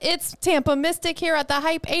It's Tampa Mystic here at the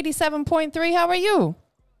Hype 87.3. How are you?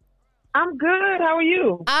 I'm good. How are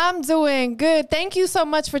you? I'm doing good. Thank you so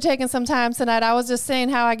much for taking some time tonight. I was just saying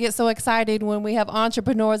how I get so excited when we have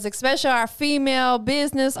entrepreneurs, especially our female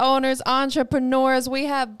business owners, entrepreneurs. We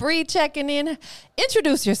have Bree checking in.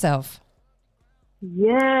 Introduce yourself.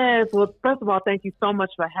 Yes. Well, first of all, thank you so much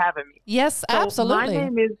for having me. Yes,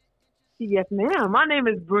 absolutely. Yes, ma'am. My name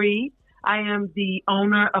is Bree. I am the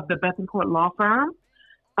owner of the Bethencourt Law Firm.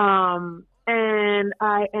 And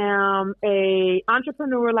I am a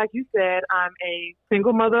entrepreneur, like you said. I'm a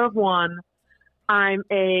single mother of one. I'm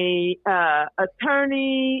a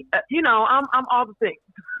attorney. I'm all the things.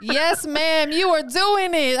 Yes, ma'am. You are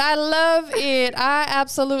doing it. I love it. I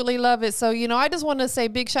absolutely love it. So, I just want to say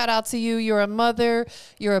big shout out to you. You're a mother.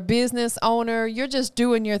 You're a business owner. You're just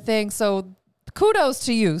doing your thing. So kudos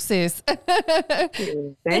to you, sis.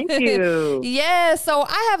 Thank you. Yeah, so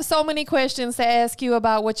I have so many questions to ask you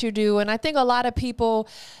about what you do. And I think a lot of people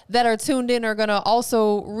that are tuned in are going to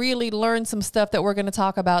also really learn some stuff that we're going to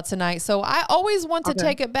talk about tonight. So I always want to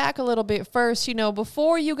take it back a little bit first.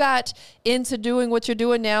 Before you got into doing what you're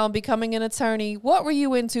doing now and becoming an attorney, what were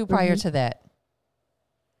you into prior to that?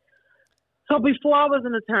 So before I was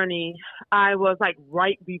an attorney, I was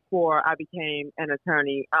right before I became an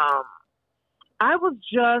attorney. I was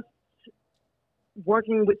just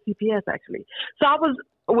working with CPS, actually. So I was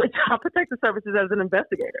with Child Protective Services as an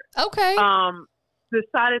investigator. Okay.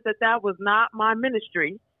 Decided that was not my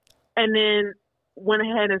ministry, and then went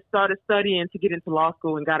ahead and started studying to get into law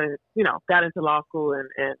school and got into law school and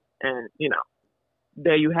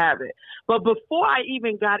there you have it. But before I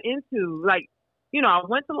even got into I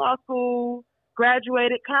went to law school,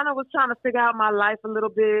 graduated, kind of was trying to figure out my life a little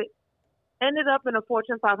bit. Ended up in a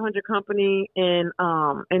Fortune 500 company in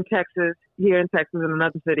Texas, here in Texas, in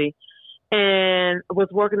another city, and was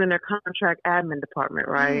working in their contract admin department,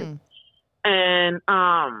 right? And,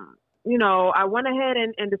 I went ahead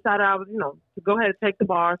and decided I was, to go ahead and take the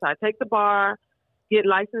bar. So I take the bar, get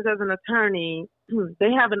licensed as an attorney.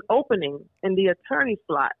 They have an opening in the attorney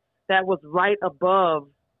slot that was right above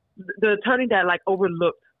the attorney that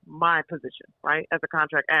overlooked my position, right, as a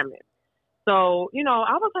contract admin. So,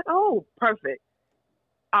 I was like, oh, perfect.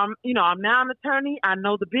 I'm now an attorney. I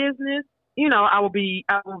know the business. I will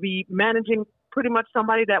be managing pretty much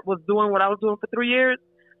somebody that was doing what I was doing for 3 years.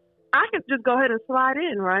 I could just go ahead and slide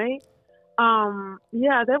in, right? They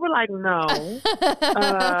were like, no.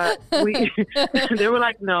 They were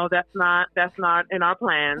like, no, that's not in our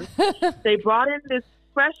plans. They brought in this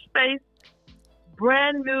fresh-faced,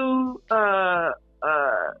 brand new,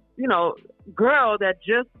 girl that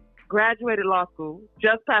just graduated law school,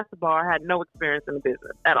 just passed the bar, had no experience in the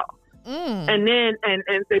business at all. And then, and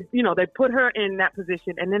they, they put her in that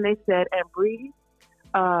position, and then they said, and Bree,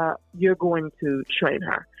 you're going to train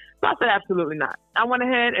her. So I said, absolutely not. I went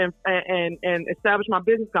ahead and established my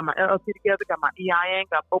business, got my LLC together, got my EIN,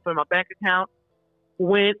 opened my bank account,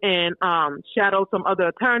 went and shadowed some other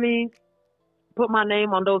attorneys, put my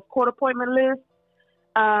name on those court appointment lists,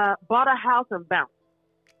 bought a house and bounced.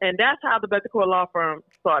 And that's how the Bethencourt Law Firm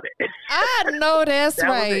started. I know that's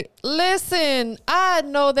right. Listen, I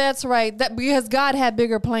know that's right. That because God had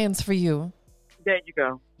bigger plans for you. There you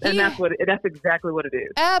go. And that's exactly what it is.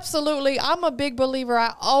 Absolutely. I'm a big believer.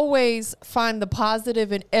 I always find the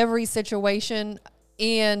positive in every situation.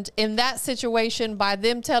 And in that situation, by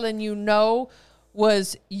them telling you no,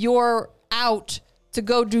 was your out to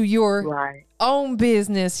go do your own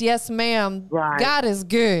business. Yes, ma'am. Right. God is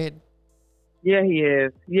good. Yeah, he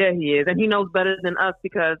is. Yeah, he is. And he knows better than us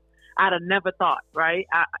because I'd have never thought, right?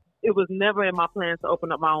 It was never in my plans to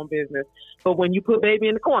open up my own business. But when you put baby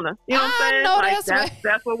in the corner, you know what I'm saying? Know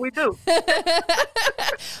that's what we do.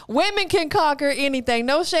 Women can conquer anything.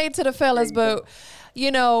 No shade to the fellas, but,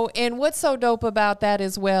 and what's so dope about that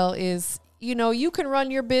as well is, you can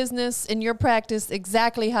run your business and your practice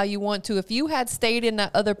exactly how you want to. If you had stayed in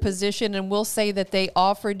that other position, and we'll say that they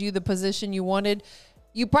offered you the position you wanted,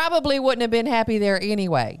 you probably wouldn't have been happy there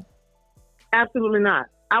anyway. Absolutely not.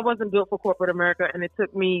 I wasn't built for corporate America, and it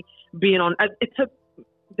took me it took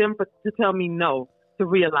them to tell me no to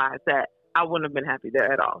realize that I wouldn't have been happy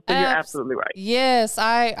there at all. So you're absolutely right. Yes,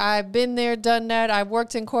 I've been there, done that. I've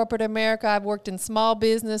worked in corporate America. I've worked in small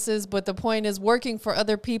businesses, but the point is working for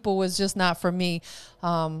other people was just not for me.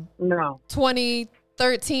 No.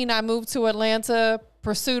 2013, I moved to Atlanta,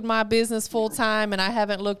 pursued my business full time, and I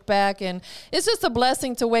haven't looked back. And it's just a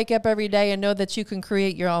blessing to wake up every day and know that you can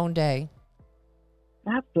create your own day.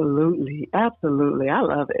 Absolutely. Absolutely. I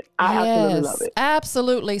love it. I absolutely love Yes, it.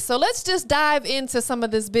 absolutely. So let's just dive into some of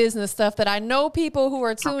this business stuff that I know people who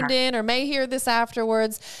are tuned Okay. in or may hear this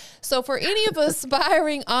afterwards. So for any of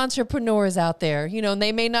aspiring entrepreneurs out there, and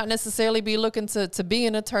they may not necessarily be looking to be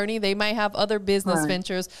an attorney, they might have other business Right.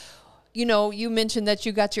 ventures. You mentioned that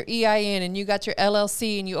you got your EIN and you got your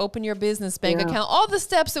LLC and you open your business bank Yeah. account, all the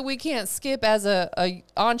steps that we can't skip as a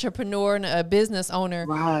entrepreneur and a business owner.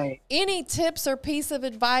 Right. Any tips or piece of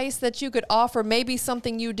advice that you could offer? Maybe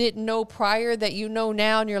something you didn't know prior that you know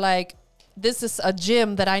now and you're like, this is a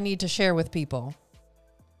gem that I need to share with people.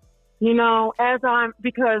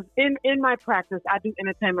 Because in my practice, I do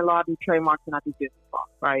entertainment law, I do trademarks, and I do business law,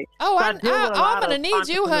 right? Oh, So I deal with a I'm lot going to of need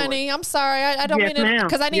you, entrepreneurs. honey. I'm sorry. I don't Yes, mean it ma'am.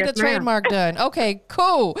 because I need Yes, the ma'am. trademark done. Okay,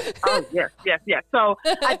 cool. Oh, yes. So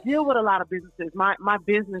I deal with a lot of businesses. My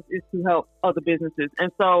business is to help other businesses.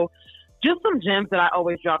 And so just some gems that I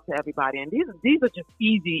always drop to everybody. And these are just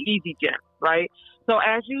easy gems, right? So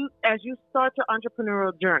as you start your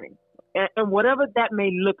entrepreneurial journey, and whatever that may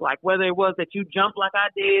look like, whether it was that you jumped like I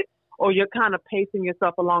did, or you're kind of pacing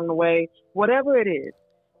yourself along the way, whatever it is,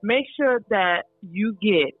 make sure that you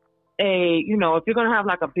get if you're going to have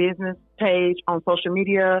like a business page on social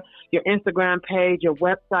media, your Instagram page, your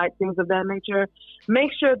website, things of that nature, make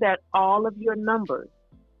sure that all of your numbers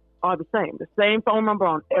are the same phone number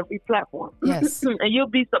on every platform. Yes. And you'll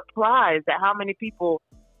be surprised at how many people,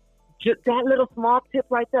 just that little small tip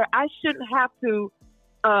right there. I shouldn't have to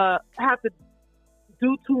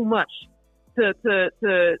do too much to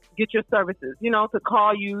get your services, to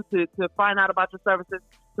call you, to find out about your services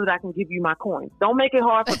so that I can give you my coins. Don't make it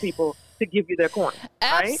hard for people to give you their coins.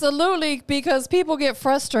 Absolutely, because people get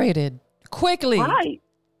frustrated quickly.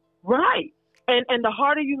 Right. And the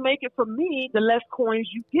harder you make it for me, the less coins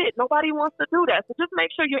you get. Nobody wants to do that. So just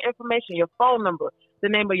make sure your information, your phone number, the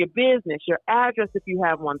name of your business, your address if you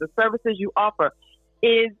have one, the services you offer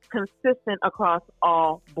is consistent across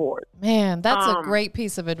all boards. Man, that's a great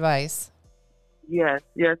piece of advice. Yes.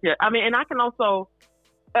 I mean, and I can also,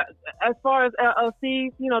 as far as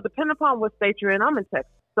LLCs, depending upon what state you're in, I'm in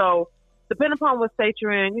Texas. So depending upon what state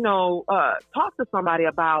you're in, talk to somebody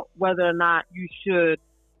about whether or not you should,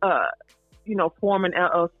 form an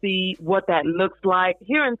LLC, what that looks like.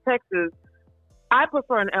 Here in Texas, I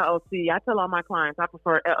prefer an LLC. I tell all my clients I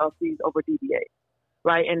prefer LLCs over DBA,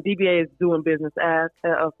 right? And DBA is doing business as,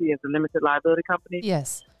 LLC is a limited liability company.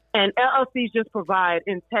 Yes. And LLCs just provide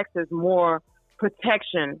in Texas more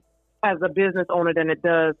protection as a business owner than it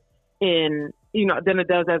does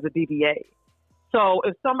as a DBA. So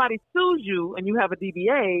if somebody sues you and you have a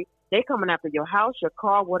DBA, they coming after your house, your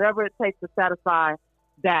car, whatever it takes to satisfy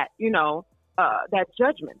that, that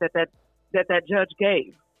judgment that judge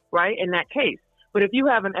gave, right, in that case. But if you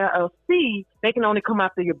have an LLC, they can only come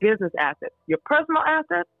after your business assets. Your personal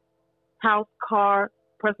assets, house, car,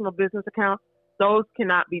 personal business accounts, those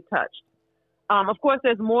cannot be touched. Of course,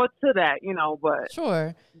 there's more to that, but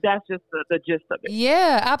sure, that's just the gist of it.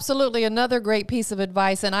 Yeah, absolutely. Another great piece of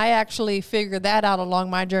advice. And I actually figured that out along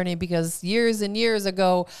my journey because years and years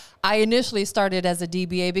ago, I initially started as a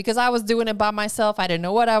DBA because I was doing it by myself. I didn't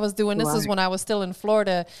know what I was doing. This is when I was still in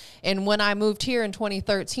Florida. And when I moved here in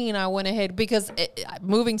 2013, I went ahead because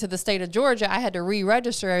moving to the state of Georgia, I had to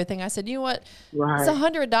re-register everything. I said, you know what? It's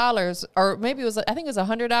 $100 or maybe I think it was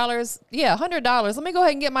 $100. Yeah, $100. Let me go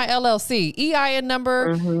ahead and get my LLC. EIN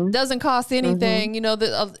number doesn't cost anything.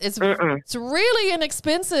 It's really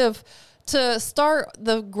inexpensive to start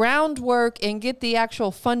the groundwork and get the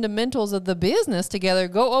actual fundamentals of the business together.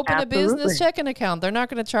 Go open a business checking account. They're not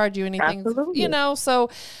going to charge you anything, so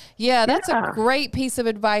that's a great piece of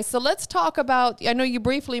advice. So let's talk about, I know you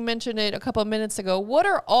briefly mentioned it a couple of minutes ago. What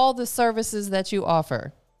are all the services that you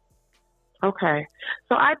offer? Okay.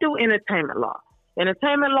 So I do entertainment law.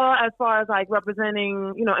 Entertainment law as far as like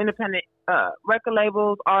representing, independent record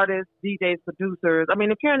labels, artists, DJs, producers. I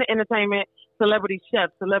mean, if you're in the entertainment, celebrity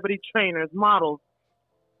chefs, celebrity trainers, models,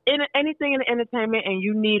 anything in the entertainment and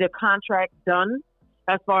you need a contract done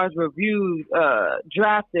as far as reviewed,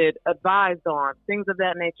 drafted, advised on, things of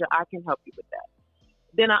that nature, I can help you with that.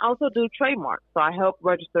 Then I also do trademarks. So I help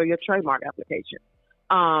register your trademark application.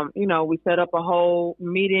 We set up a whole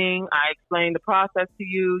meeting. I explain the process to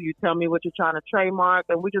you. You tell me what you're trying to trademark,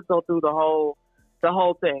 and we just go through the whole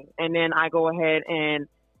thing. And then I go ahead and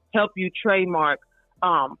help you trademark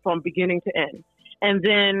from beginning to end. And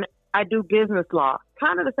then I do business law,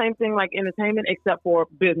 kind of the same thing like entertainment, except for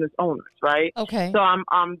business owners, right? Okay. So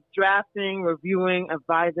I'm drafting, reviewing,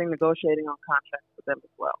 advising, negotiating on contracts with them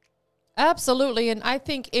as well. Absolutely. And I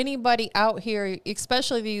think anybody out here,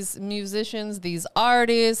 especially these musicians, these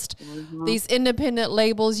artists, these independent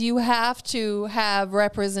labels, you have to have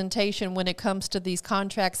representation when it comes to these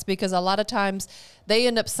contracts, because a lot of times they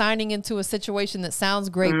end up signing into a situation that sounds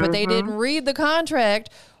great, but they didn't read the contract,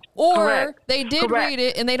 or they did read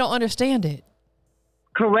it and they don't understand it.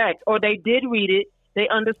 Correct. Or they did read it, they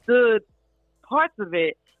understood parts of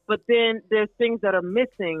it, but then there's things that are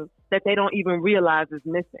missing that they don't even realize is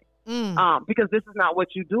missing. Because this is not what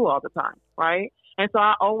you do all the time, right? And so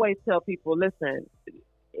I always tell people, listen,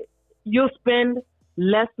 you'll spend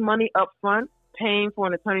less money up front paying for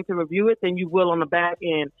an attorney to review it than you will on the back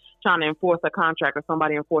end trying to enforce a contract or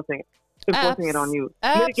somebody enforcing it on you.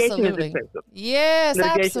 Absolutely. Litigation is expensive. Yes,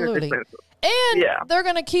 Litigation absolutely. is expensive. And they're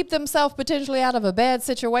going to keep themselves potentially out of a bad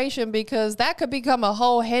situation, because that could become a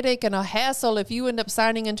whole headache and a hassle if you end up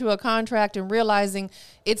signing into a contract and realizing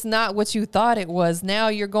it's not what you thought it was. Now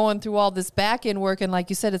you're going through all this back end work, and like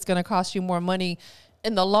you said, it's going to cost you more money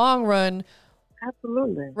in the long run.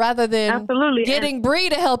 Absolutely. Rather than getting Bree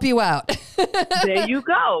to help you out. There you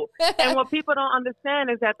go. And what people don't understand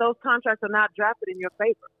is that those contracts are not drafted in your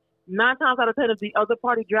favor. 9 times out of 10, if the other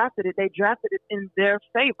party drafted it, they drafted it in their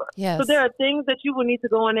favor. Yes. So there are things that you will need to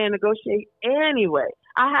go in there and negotiate anyway.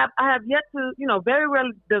 I have yet to, very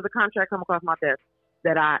rarely does a contract come across my desk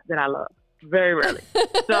that I love. Very rarely.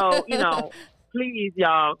 So, please,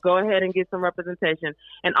 y'all, go ahead and get some representation.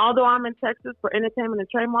 And although I'm in Texas for entertainment and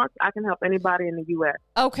trademarks, I can help anybody in the U.S.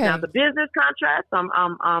 Okay. Now, the business contracts, I'm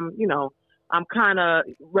kind of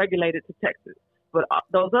regulated to Texas. But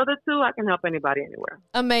those other two, I can help anybody anywhere.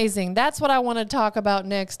 Amazing. That's what I want to talk about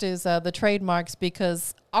next is the trademarks,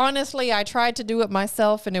 because honestly, I tried to do it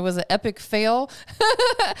myself and it was an epic fail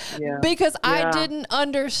because I didn't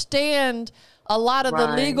understand a lot of the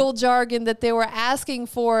legal jargon that they were asking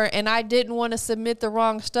for, and I didn't want to submit the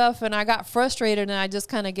wrong stuff, and I got frustrated and I just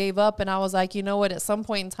kind of gave up, and I was like, you know what, at some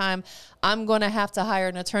point in time, I'm going to have to hire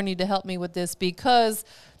an attorney to help me with this, because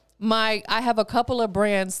I have a couple of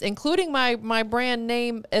brands, including my brand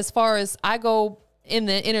name, as far as I go in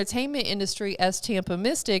the entertainment industry as Tampa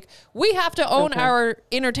Mystic. We have to own our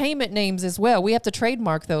entertainment names as well. We have to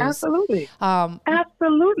trademark those. Absolutely.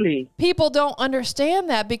 Absolutely. People don't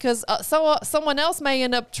understand that, because someone else may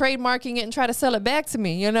end up trademarking it and try to sell it back to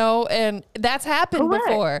me, and that's happened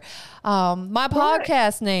before. My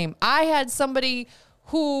podcast name, I had somebody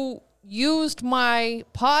who used my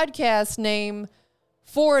podcast name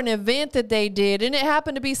for an event that they did, and it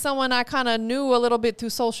happened to be someone I kind of knew a little bit through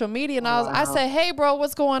social media, and I said, hey bro,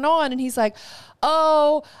 what's going on? And he's like,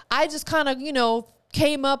 oh, I just kind of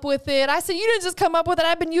came up with it. I said, you didn't just come up with it,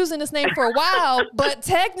 I've been using this name for a while, but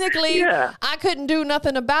technically I couldn't do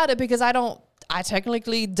nothing about it, because I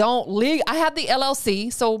technically don't I have the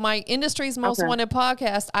LLC, so my industry's most wanted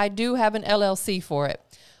podcast, I do have an LLC for it,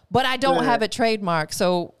 but I don't have it trademarked.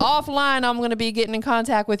 So offline, I'm going to be getting in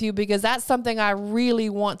contact with you, because that's something I really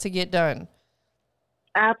want to get done.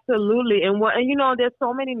 Absolutely. And there's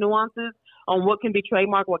so many nuances on what can be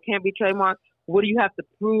trademarked, what can't be trademarked. What do you have to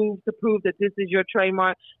prove that this is your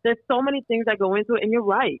trademark? There's so many things that go into it. And you're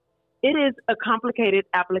right. It is a complicated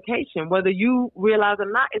application. Whether you realize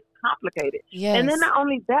or not, it's complicated. Yes. And then not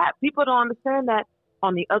only that, people don't understand that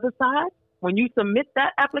on the other side, when you submit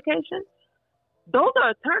that application, those are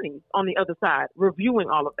attorneys on the other side reviewing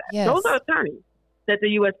all of that. Yes. Those are attorneys that the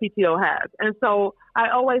USPTO has. And so I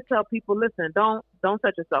always tell people, listen, don't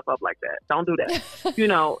set yourself up like that. Don't do that.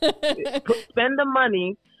 Spend the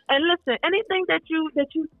money. And listen, anything that you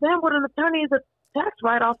spend with an attorney is a tax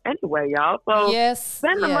write-off anyway, y'all. So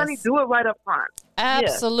spend the money, do it right up front.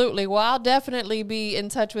 Absolutely. Well, I'll definitely be in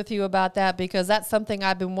touch with you about that, because that's something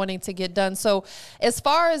I've been wanting to get done. So as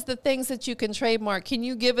far as the things that you can trademark, can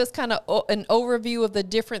you give us kind of an overview of the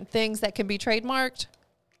different things that can be trademarked?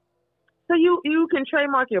 So you can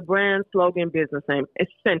trademark your brand, slogan, business name,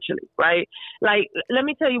 essentially, right? Like, let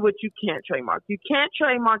me tell you what you can't trademark. You can't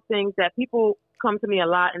trademark things that people come to me a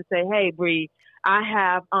lot and say, hey, Bree, I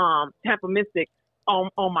have Tampa Mystic on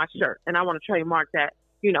my shirt, and I want to trademark that.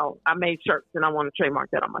 I made shirts, and I want to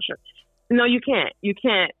trademark that on my shirt. No, you can't. You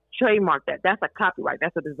can't trademark that. That's a copyright.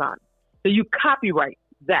 That's a design. So you copyright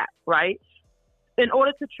that, right? In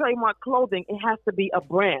order to trademark clothing, it has to be a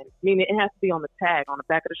brand, meaning it has to be on the tag on the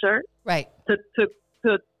back of the shirt, right?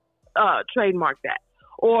 To trademark that,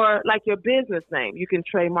 or like your business name, you can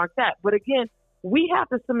trademark that. But again, we have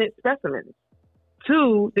to submit specimens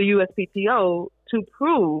to the USPTO to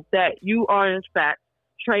prove that you are in fact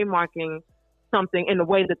trademarking something in the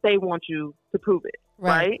way that they want you to prove it,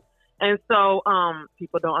 right? And so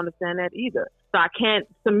people don't understand that either. So I can't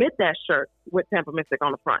submit that shirt with Tampa Mystic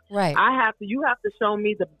on the front. Right. You have to show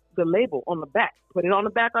me the label on the back. Put it on the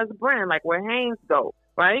back as a brand, like where Hanes go,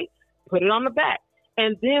 right? Put it on the back.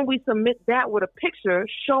 And then we submit that with a picture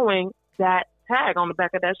showing that tag on the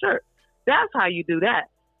back of that shirt. That's how you do that.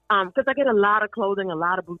 Because I get a lot of clothing, a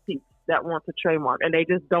lot of boutiques that want to trademark, and they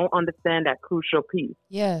just don't understand that crucial piece.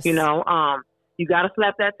 Yes. You know, you got to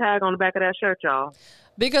slap that tag on the back of that shirt, y'all.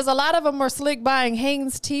 Because a lot of them are slick buying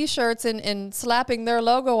Hanes T-shirts and slapping their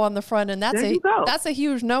logo on the front, and that's a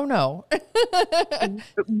huge no-no.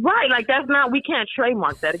 Right, like we can't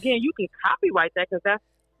trademark that. Again, you can copyright that because that's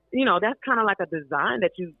kind of like a design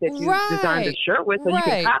that you designed the shirt with, so you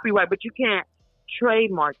can copyright, but you can't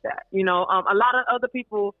trademark that. You know, a lot of other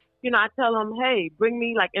people, I tell them, hey, bring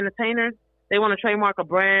me like entertainers. They want to trademark a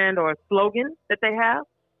brand or a slogan that they have.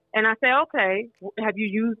 And I say, okay, have you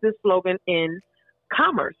used this slogan in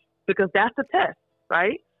commerce? Because that's the test,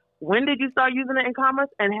 right? When did you start using it in commerce?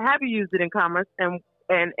 And have you used it in commerce? And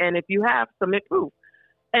if you have, submit proof.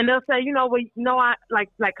 And they'll say, I like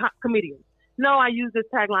comedians. No, I use this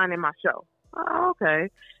tagline in my show. Oh, okay.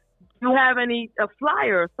 Do you have a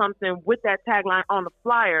flyer or something with that tagline on the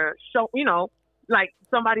flyer? Show, like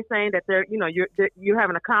somebody saying that you're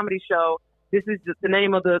having a comedy show. This is the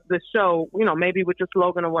name of the show, maybe with your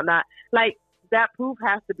slogan or whatnot. Like that proof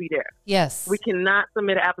has to be there. Yes. We cannot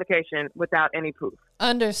submit an application without any proof.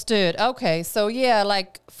 Understood. Okay. So yeah,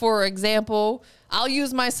 like for example, I'll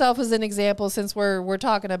use myself as an example since we're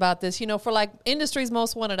talking about this. For like Industries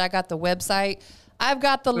Most Wanted, I got the website. I've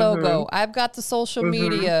got the logo. Mm-hmm. I've got the social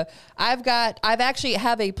media. I've actually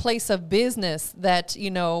have a place of business that,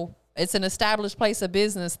 it's an established place of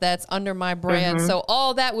business that's under my brand. Mm-hmm. So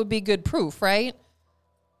all that would be good proof, right?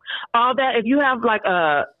 All that, if you have like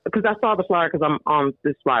because I saw the flyer because I'm on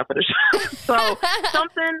this flyer for the show. So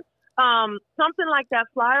something like that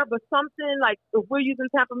flyer, but something like if we're using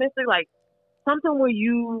Tampa Mystic, like something where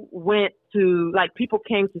you went to, like people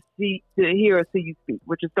came to hear or see you speak,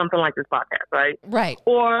 which is something like this podcast, right? Right.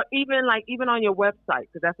 Or even on your website,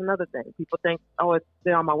 because that's another thing. People think, oh,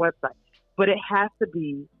 they're on my website, but it has to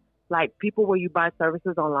be like people where you buy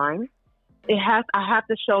services online. I have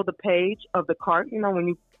to show the page of the cart, when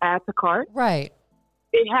you add to cart. Right.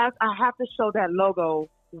 I have to show that logo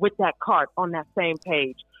with that cart on that same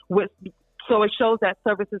page. So it shows that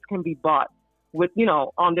services can be bought with,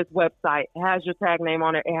 on this website. It has your tag name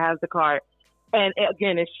on it. It has the cart. And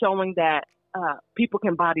again, it's showing that people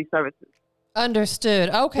can buy these services. Understood.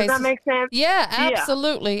 Okay. Does that make sense? Yeah,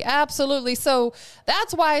 absolutely. Yeah. Absolutely. So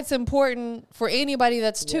that's why it's important for anybody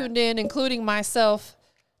that's tuned in, including myself,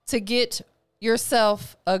 to get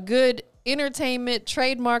yourself a good entertainment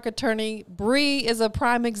trademark attorney. Bree is a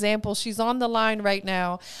prime example. She's on the line right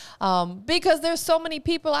now because there's so many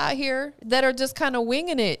people out here that are just kind of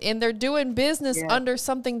winging it and they're doing business under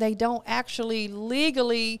something they don't actually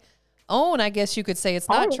legally own, I guess you could say. It's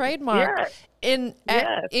not trademark.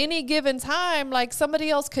 At any given time, like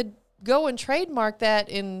somebody else could go and trademark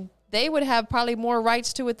that and they would have probably more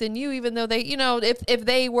rights to it than you, even though they, if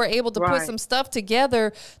they were able to put some stuff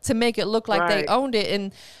together to make it look like they owned it.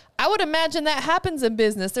 And I would imagine that happens in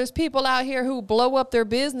business. There's people out here who blow up their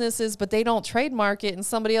businesses, but they don't trademark it, and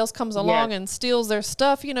somebody else comes along and steals their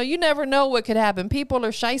stuff. You never know what could happen. People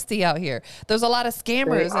are shiesty out here. There's a lot of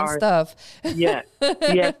scammers and stuff. Yes,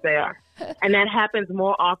 yes, they are. And that happens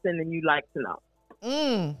more often than you like to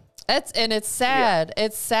know. It's sad. Yeah.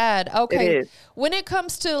 It's sad. Okay. It is. When it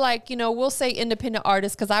comes to we'll say independent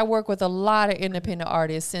artists, because I work with a lot of independent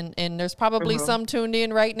artists and there's probably some tuned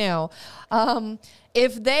in right now.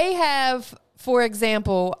 If they have, for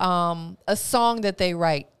example, a song that they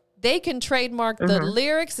write, they can trademark the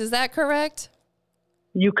lyrics. Is that correct?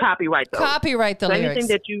 You copyright those. Copyright the lyrics. Anything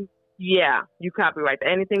that you copyright.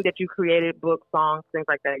 Anything that you created, books, songs, things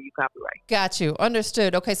like that, you copyright. Got you.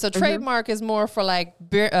 Understood. Okay, so trademark is more for like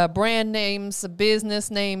brand names, business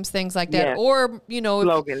names, things like that. Yes. Or,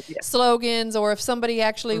 slogans, or if somebody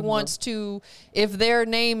actually wants to, if their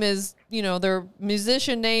name is, their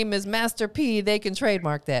musician name is Master P, they can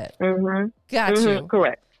trademark that. Got you.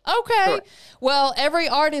 Correct. Okay. Correct. Well, every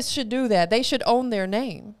artist should do that. They should own their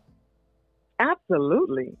name.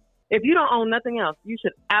 Absolutely. If you don't own nothing else, you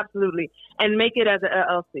should absolutely, and make it as an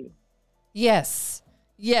LLC. Yes.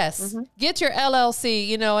 Get your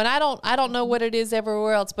LLC, and I don't know what it is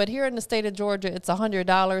everywhere else, but here in the state of Georgia, it's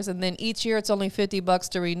 $100, and then each year it's only $50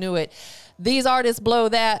 to renew it. These artists blow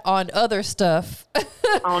that on other stuff.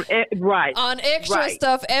 On extra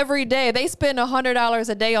stuff every day. They spend $100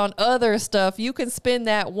 a day on other stuff. You can spend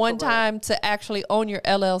that one time to actually own your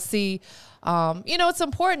LLC. It's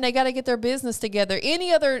important. They got to get their business together.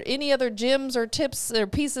 Any other gems or tips or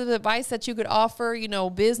pieces of advice that you could offer,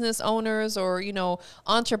 business owners or,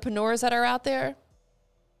 entrepreneurs that are out there?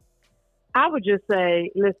 I would just say,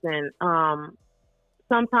 listen,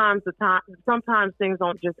 sometimes things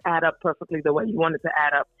don't just add up perfectly the way you want it to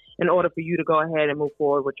add up in order for you to go ahead and move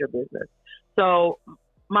forward with your business. So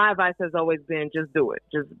my advice has always been just do it.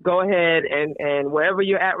 Just go ahead and wherever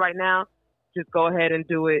you're at right now, just go ahead and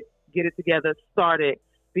do it. Get it together, start it.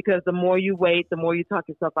 Because the more you wait, the more you talk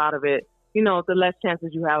yourself out of it, the less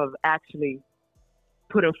chances you have of actually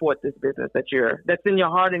putting forth this business that's in your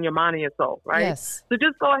heart and your mind and your soul, right? Yes. So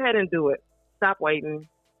just go ahead and do it. Stop waiting.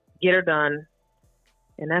 Get her done.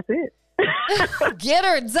 And that's it. Get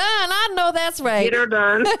her done. I know that's right. Get her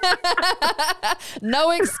done.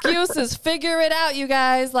 No excuses. Figure it out, you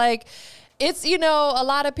guys. Like, it's, a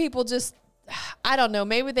lot of people just, I don't know,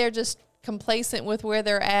 maybe they're just complacent with where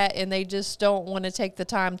they're at and they just don't want to take the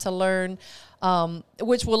time to learn,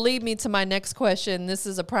 which will lead me to my next question. This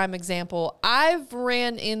is a prime example. I've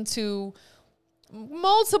ran into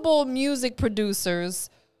multiple music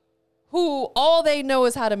producers who all they know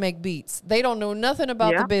is how to make beats. They don't know nothing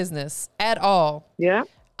about the business at all. Yeah.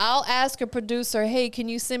 I'll ask a producer, hey, can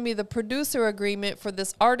you send me the producer agreement for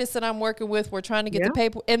this artist that I'm working with? We're trying to get the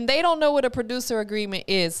paper. And they don't know what a producer agreement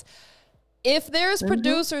is. If there's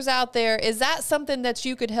producers out there, is that something that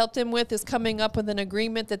you could help them with, is coming up with an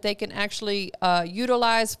agreement that they can actually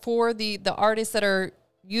utilize for the artists that are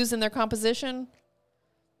using their composition?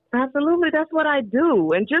 Absolutely. That's what I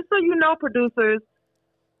do. And just so you know, producers,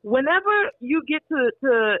 whenever you get to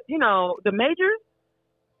the majors,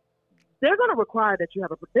 they're going to require that you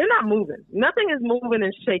have they're not moving. Nothing is moving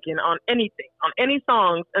and shaking on anything, on any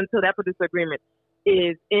songs until that producer agreement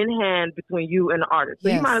is in hand between you and the artist. So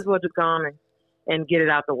you might as well just go on and get it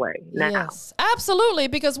out the way now. Yes, absolutely.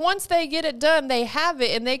 Because once they get it done, they have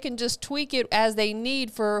it and they can just tweak it as they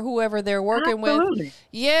need for whoever they're working with.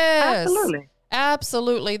 Yes. Absolutely.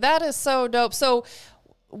 Absolutely. That is so dope. So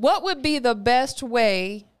what would be the best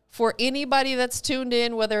way for anybody that's tuned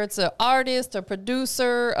in, whether it's an artist, a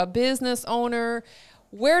producer, a business owner?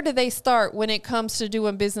 Where do they start when it comes to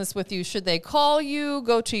doing business with you? Should they call you,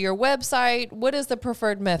 go to your website? What is the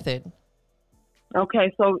preferred method?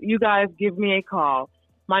 Okay, so you guys give me a call.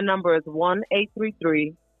 My number is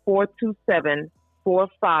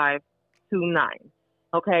 1-833-427-4529.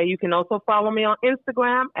 Okay, you can also follow me on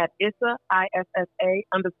Instagram at Issa,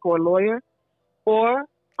 ISSA_lawyer, or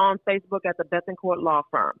on Facebook at the Bethencourt Law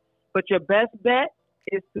Firm. But your best bet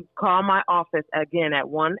is to call my office again at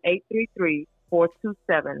 1-833-427-4529.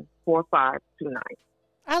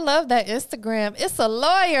 I love that Instagram. It's a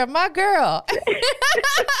lawyer, my girl.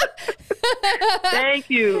 Thank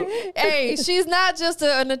you. Hey, she's not just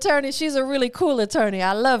an attorney. She's a really cool attorney.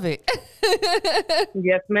 I love it.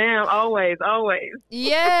 Yes, ma'am. Always, always.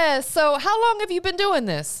 Yes. So how long have you been doing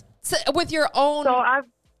this with your own?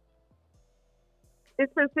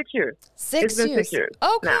 It's been 6 years. It's been 6 years.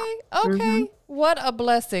 Okay. Now. Okay. Mm-hmm. What a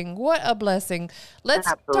blessing. What a blessing.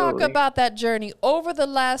 Let's talk about that journey over the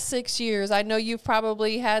last 6 years. I know you've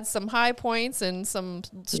probably had some high points and some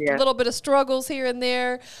little bit of struggles here and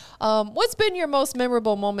there. What's been your most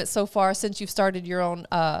memorable moment so far since you've started your own,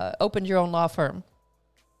 opened your own law firm?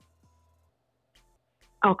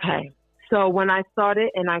 Okay. So when I started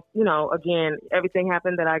and again, everything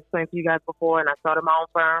happened that I explained to you guys before, and I started my own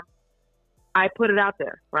firm, I put it out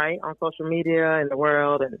there, right, on social media and the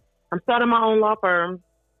world, and I'm starting my own law firm.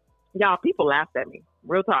 Y'all, people laughed at me.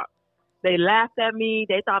 Real talk. They laughed at me.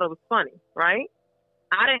 They thought it was funny, right?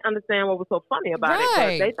 I didn't understand what was so funny about it,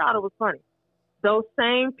 but they thought it was funny. Those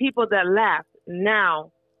same people that laughed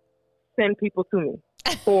now send people to me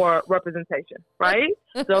for representation, right?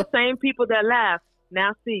 Those same people that laughed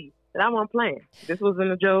now see that I wasn't playing. This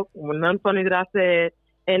wasn't a joke. It was nothing funny that I said.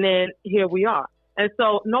 And then here we are. And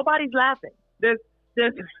so nobody's laughing.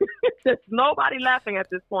 There's nobody laughing at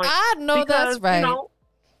this point. I know because, that's right.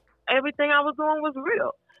 Everything I was doing was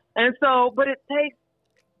real. And so, but it takes,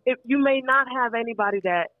 you may not have anybody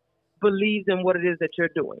that believes in what it is that you're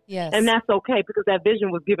doing. Yes. And that's okay because that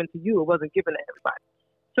vision was given to you. It wasn't given to everybody.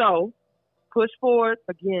 So push forward.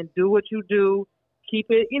 Again, do what you do.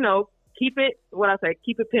 Keep it, keep it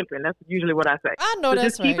pimping. That's usually what I say. I know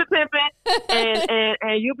that's right. Just keep it pimping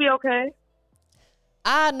and you'll be okay.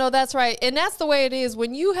 I know that's right. And that's the way it is.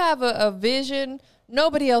 When you have a vision,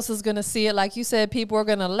 nobody else is going to see it. Like you said, people are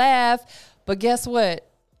going to laugh. But guess what?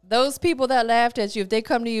 Those people that laughed at you, if they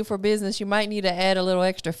come to you for business, you might need to add a little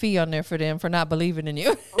extra fee on there for them for not believing in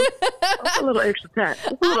you. A little extra tax.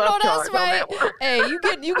 I know that's right. Hey, you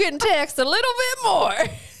getting taxed a little bit more.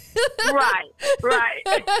 Right.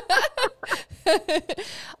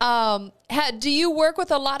 Do you work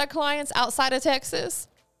with a lot of clients outside of Texas?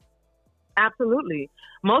 Absolutely.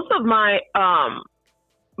 Most of my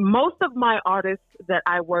artists that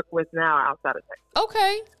I work with now are outside of Texas.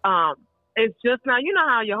 Okay. It's just now, you know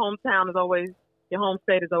how your home state is always a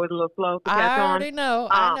little slow to catch on. I already know.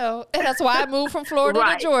 I know. And that's why I moved from Florida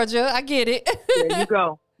right. to Georgia. I get it.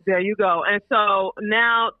 There you go. And so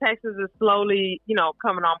now Texas is slowly,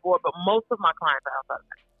 coming on board, but most of my clients are outside of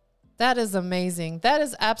Texas. That is amazing. That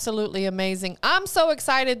is absolutely amazing. I'm so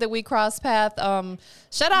excited that we crossed paths.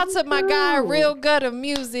 Shout out to my guy, Real Gut of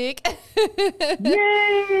Music.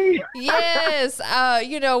 Yay! Yes.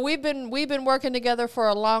 We've been working together for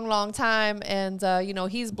a long, long time. And,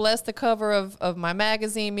 he's blessed the cover of my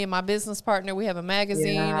magazine. Me and my business partner, we have a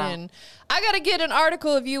magazine. Yeah. And I got to get an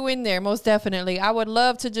article of you in there, most definitely. I would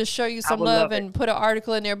love to just show you some love and put an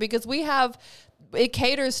article in there because it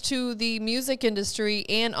caters to the music industry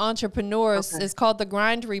and entrepreneurs. Okay. It's called The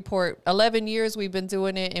Grind Report. 11 years we've been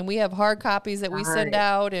doing it, and we have hard copies that we send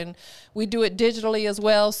out, and we do it digitally as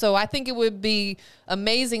well. So I think it would be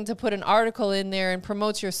amazing to put an article in there and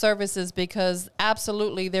promote your services because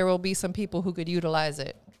absolutely there will be some people who could utilize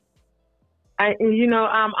it.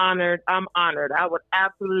 I'm honored. I would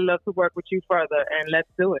absolutely love to work with you further, and let's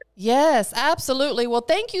do it. Yes, absolutely. Well,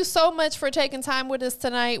 thank you so much for taking time with us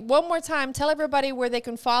tonight. One more time, tell everybody where they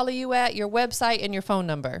can follow you at, your website, and your phone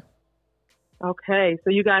number. Okay,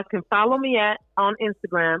 so you guys can follow me on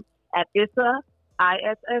Instagram at Issa,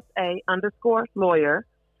 ISSA_lawyer,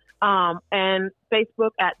 and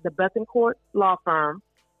Facebook at the Bethencourt Law Firm.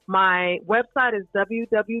 My website is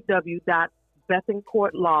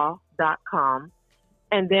www.bethencourtlaw.com.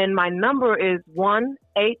 And then my number is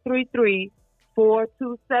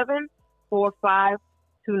 1-833-427-4529.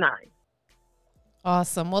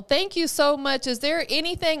 Awesome. Well, thank you so much. Is there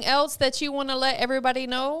anything else that you want to let everybody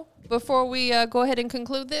know before we go ahead and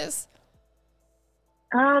conclude this?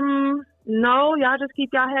 No, y'all just keep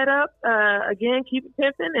y'all head up. Again, keep it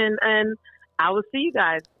pimping, and I will see you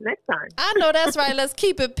guys next time. I know that's right. Let's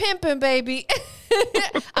keep it pimping, baby.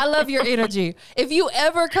 I love your energy. If you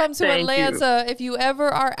ever come to Atlanta, if you ever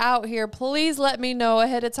are out here, please let me know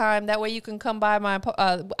ahead of time. That way you can come by my,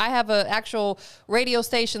 I have an actual radio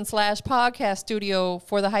station / podcast studio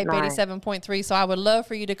for the Hype 87.3. So I would love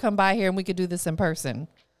for you to come by here and we could do this in person.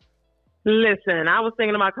 Listen, I was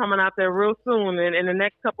thinking about coming out there real soon in the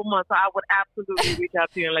next couple months. So I would absolutely reach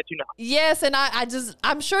out to you and let you know. Yes, and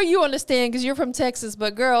I'm sure you understand because you're from Texas,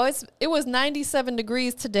 but girl, it was 97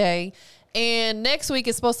 degrees today, and next week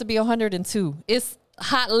it's supposed to be 102. It's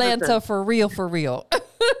hot Atlanta for real.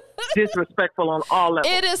 Disrespectful on all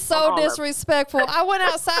levels. It is so disrespectful. I went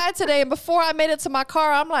outside today, and before I made it to my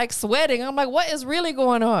car, I'm like sweating. I'm like, what is really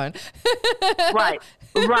going on? Right.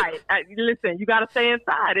 Listen, you got to stay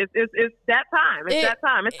inside. It's that time. It's that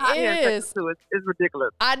time. It's hot here in Texas too. It's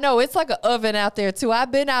ridiculous. I know. It's like an oven out there too.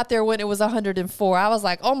 I've been out there when it was 104. I was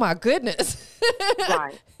like, oh my goodness.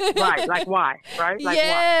 Right. Like why? Right? Like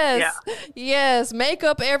yes. Why? Yeah. Yes.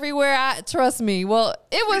 Makeup everywhere. Trust me. Well,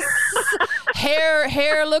 it was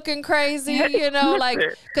hair looking crazy, like,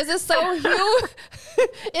 cause it's so humid.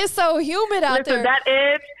 It's so humid out there.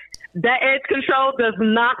 That edge control does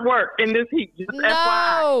not work in this heat. Just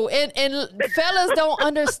no, and fellas don't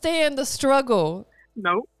understand the struggle.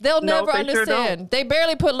 No, they'll never understand. Sure they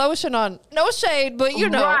barely put lotion on. No shade, but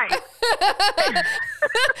Right.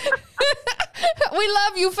 We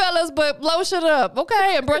love you, fellas, but lotion up,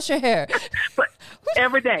 okay, and brush your hair. But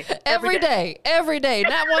every day. Every day,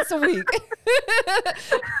 not once a week.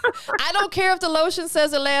 I don't care if the lotion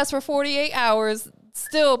says it lasts for 48 hours.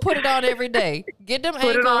 Still put it on every day. Get them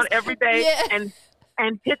ankles. Put it on every day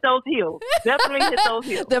and hit those heels. Definitely hit those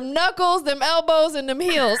heels. Them knuckles, them elbows, and them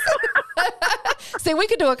heels. See, we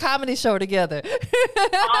could do a comedy show together.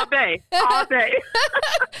 All day.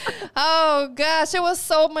 Oh, gosh. It was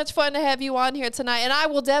so much fun to have you on here tonight. And I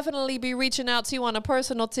will definitely be reaching out to you on a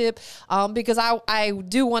personal tip because I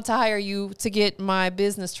do want to hire you to get my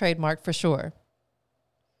business trademark for sure.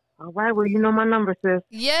 All right. Well, you know my number, sis.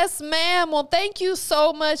 Yes, ma'am. Well, thank you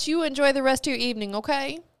so much. You enjoy the rest of your evening,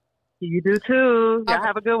 okay? You do too. Y'all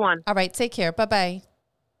have a good one. All right. Take care. Bye-bye.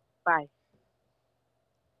 Bye.